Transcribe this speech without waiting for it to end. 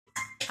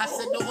I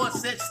said, the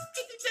horse said,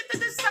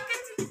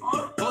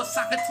 oh,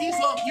 Socrates,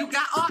 oh, you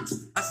got art?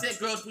 I said,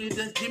 girls, will you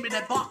just give me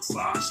that box?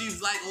 She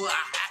was like, oh, I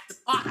have to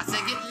part. I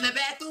said, get in the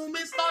bathroom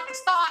and start to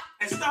start.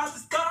 And start to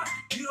start.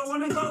 You don't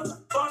want to go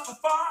far for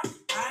far.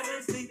 I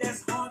didn't see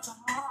that's heart to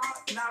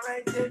heart. Not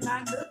right there,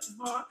 not look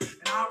smart.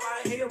 And all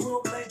right here,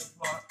 we'll play the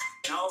part.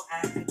 No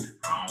acting.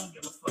 I don't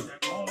give a fuck.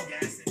 I'm on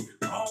gassing.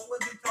 Oh,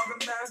 what you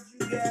talking about?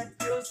 You got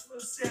pills for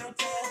sale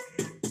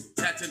talking.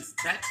 Tatting.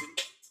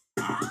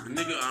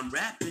 Nigga, I'm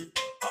rapping.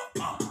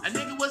 A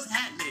nigga, what's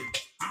happening?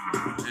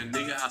 And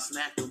nigga, I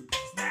smack him.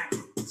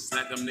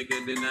 Smack him,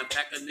 nigga, then I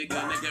pack a nigga,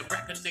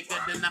 rack a nigga,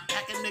 then I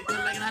pack a nigga,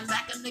 then I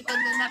lack a nigga, then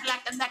I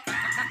lack a nigga.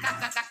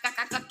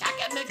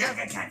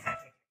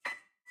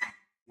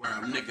 Where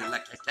I'm nigga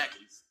like a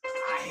khakis. I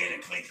hit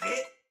a click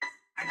hit.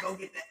 I go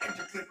get the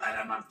extra clip right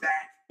on my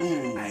back. I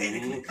hit a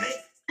click click.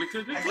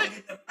 I go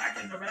get the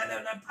package right out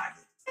of the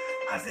pocket.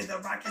 I said the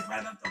rocket's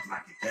right up the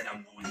pocket. Then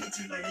I'm gonna hit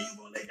you like you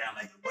gonna lay down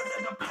like a what's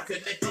in the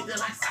pocket. Connected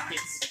like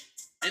sockets.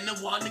 In the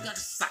wall, nigga, the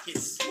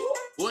sockets.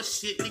 Oh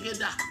shit,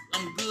 nigga,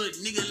 I'm good,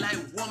 nigga, like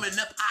warming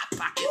up hot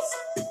pockets.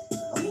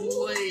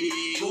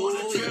 Going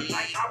to trip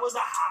like I was a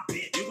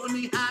hobbit. You gonna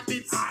need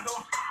hobbits? I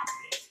don't hop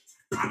it.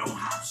 I don't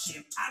hop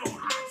shit.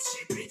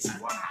 Bitch,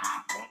 you wanna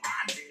hop on my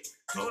dick?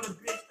 Told the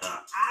bitch,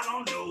 I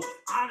don't know.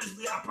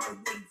 Honestly, I probably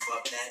wouldn't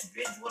fuck that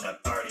bitch with a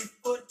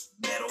 30-foot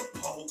metal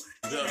pole.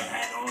 Nigga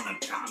had on a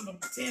condom,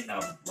 10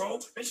 of them, bro.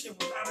 That shit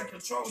was out of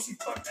control. She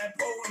fucked that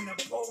pole and the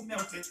pole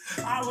melted.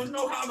 I don't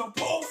know how the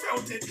pole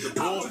felt it. The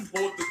pole to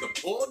the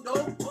pole,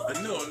 though?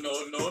 No.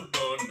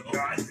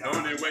 The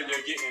only way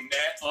you're getting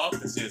that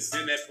off is just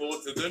send that pole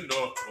to the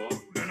North Pole.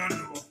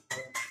 No.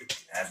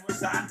 That's what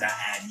Santa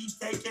had. He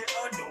taking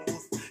a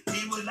nose.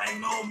 He was like,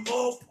 no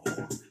more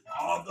poles.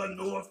 All the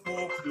North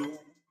Pole closed.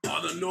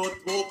 All the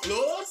North Pole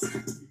closed?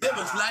 It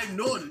was like,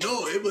 no.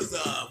 It was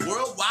a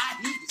worldwide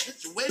heat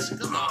situation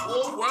because the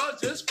whole world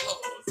just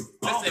closed.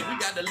 They said, we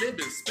got to live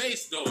in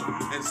space, though.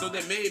 And so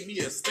they made me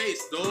a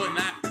space, though. And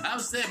I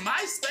said,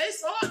 my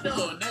space? Oh,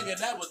 no, nigga,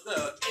 that was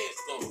the case,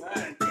 though.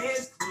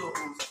 It's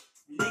closed.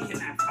 They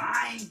cannot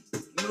find.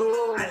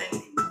 No. I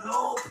didn't even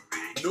know.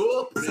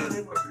 No. So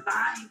they were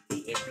blind.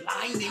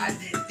 Blinding. I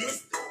did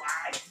this, though.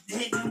 I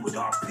hit them with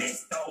our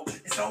pistol.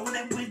 And so when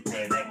they went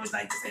there, they was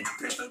like, this ain't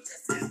a pistol.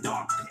 This is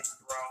dog piss,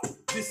 bro.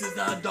 This is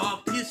a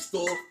dog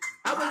pistol.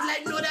 I was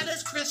like, no, that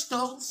is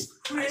crystals.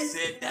 I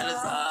said, that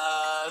is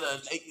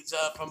the leakage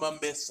from a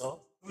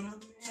missile.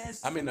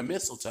 I mean, a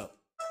mistletoe.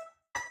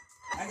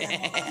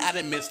 I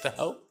didn't miss the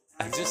hoe.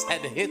 I just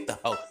had to hit the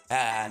hoe.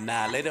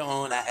 Later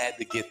on, I had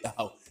to get the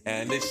hoe.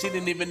 And then she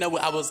didn't even know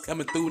I was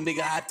coming through,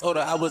 nigga. I told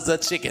her I was a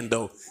chicken,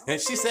 though. And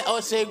she said,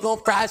 oh, shit,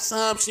 gonna fry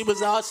some. She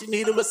was all she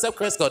needed was some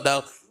Crisco,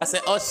 though. I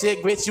said, oh,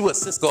 shit, bitch, you a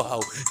Cisco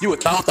hoe. You a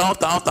thong.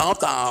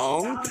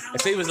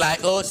 And she was like,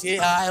 oh, shit,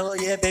 oh,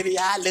 yeah, baby,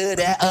 I love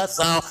that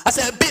song. I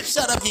said, bitch,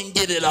 shut up, you can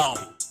get it on.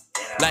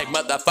 Like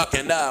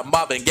motherfucking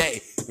Marvin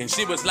Gaye. And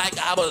she was like,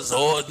 I was,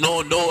 oh,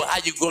 no, how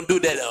you gonna do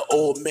that to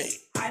old man?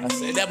 I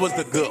said, that was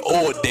the good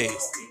old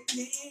days.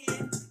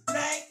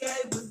 Like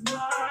I was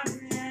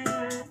Marvin.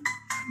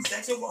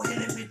 Said you gon'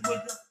 hit it, bitch, what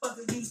the fuck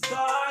are you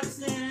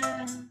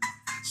starting?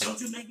 Don't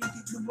you make me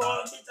keep you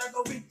ball, bitch, I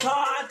go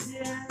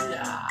retarded.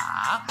 Yeah.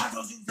 I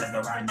told you to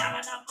right now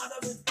and I'm under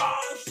this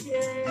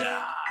bullshit.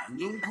 Yeah.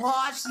 You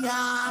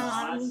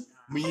caution.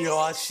 Me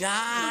ocean.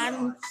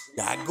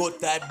 I got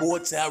that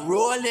boat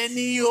roll in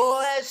the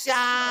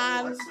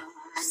ocean.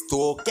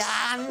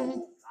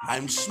 Stoking.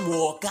 I'm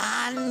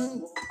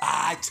smoking.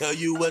 I tell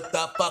you what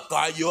the fuck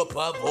are you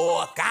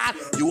provoking?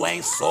 You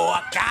ain't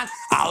soaking.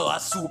 I'll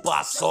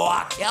super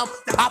soak him.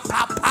 Pop,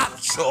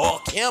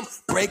 choke him.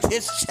 Break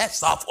his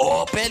chest off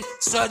open.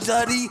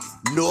 Surgery,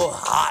 no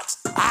heart.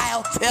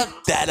 I'll take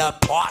that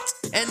apart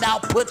and I'll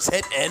put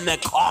it in the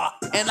car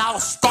and I'll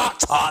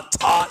start.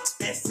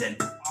 Listen,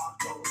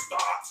 auto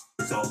start.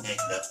 So it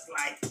looks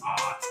like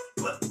art,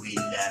 but we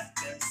left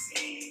the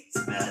scene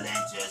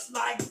smelling just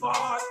like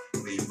fart.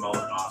 We rolled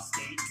off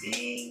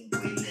skating,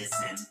 we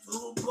listened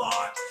to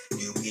Bart.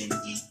 You can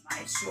eat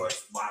my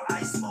shorts while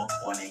I smoke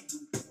on a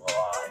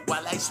Newport.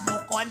 While I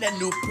smoke on the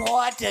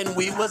Newport and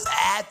we was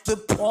at the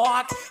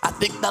park. I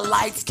think the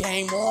lights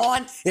came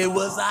on, it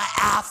was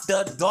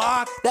after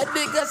dark. That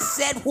nigga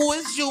said, who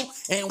is you?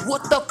 And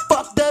what the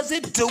fuck does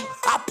it do?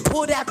 I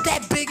pulled out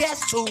that big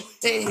ass tool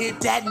and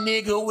hit that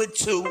nigga with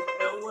two.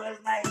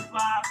 Like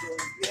Bob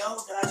the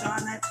Builder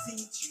trying to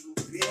teach you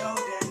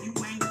building. You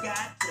ain't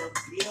got the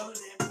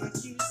building, but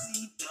you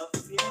see the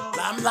feeling.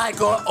 I'm like,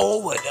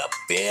 with a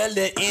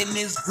feeling in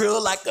this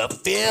grill like a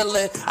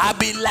feeling. I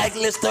be like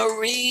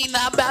Listerine,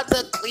 I'm about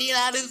to clean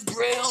out this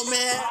grill,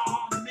 man.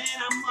 Oh man,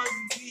 I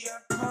must be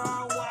a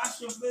car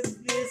washer for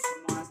this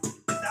one.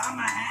 Cause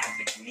I'ma have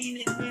to clean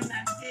it when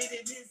I did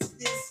it. It's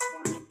this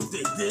one.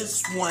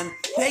 This one,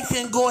 they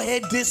can go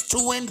ahead this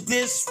two and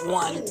this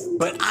one,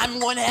 but I'm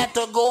gonna have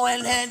to go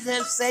ahead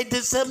and say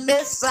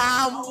dismiss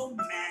some. Oh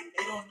man,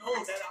 they don't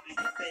know that I'm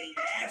gonna hit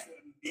their ass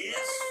with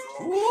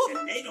Whistle.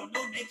 And they don't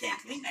know they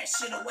can't clean that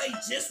shit away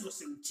just with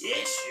some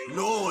tissue.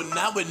 No,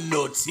 not with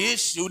no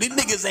tissue. These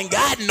niggas ain't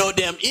got no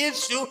damn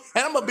issue.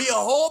 And I'm gonna be a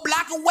whole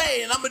block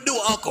away and I'm gonna do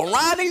Uncle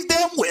Ronnie's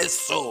damn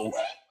whistle.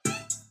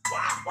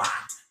 Wah.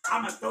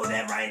 I'ma throw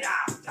that right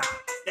out.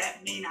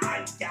 That mean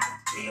I got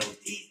killed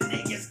these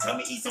niggas. Come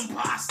and eat some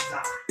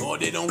pasta. Oh,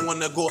 they don't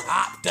wanna go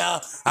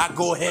hopta. I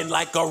go ahead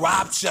like a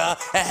rupture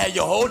and have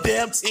your whole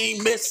damn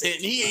team missing.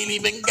 He ain't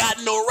even got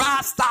no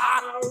roster.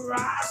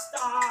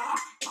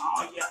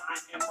 Oh yeah, I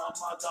am a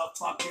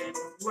motherfucking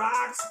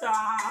rock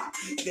star.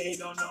 They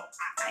don't know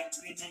I ain't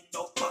been in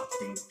no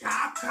fucking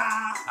cop car.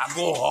 I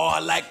go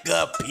hard like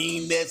a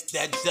penis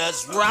that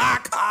just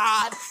rock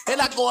hard.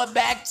 And I go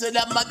back to the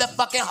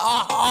motherfucking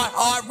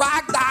hard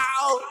rock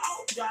down.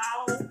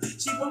 Dog.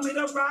 She want me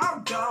to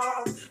rock,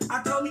 dog.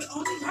 I told me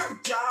only her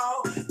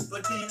jaw.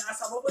 But then I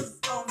saw what was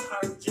on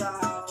her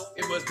jaw.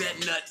 It was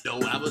that nut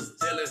though. I was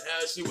telling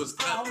her she was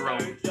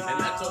cutthroat. And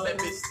I told that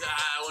bitch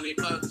I only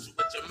fuck you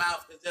with your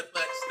mouth cause your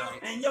butt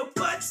stunk. And your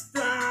butt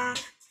stunk.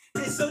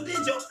 And so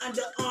did your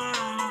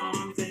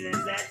underarms. And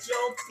is that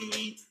your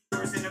feet?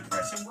 First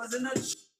impression wasn't a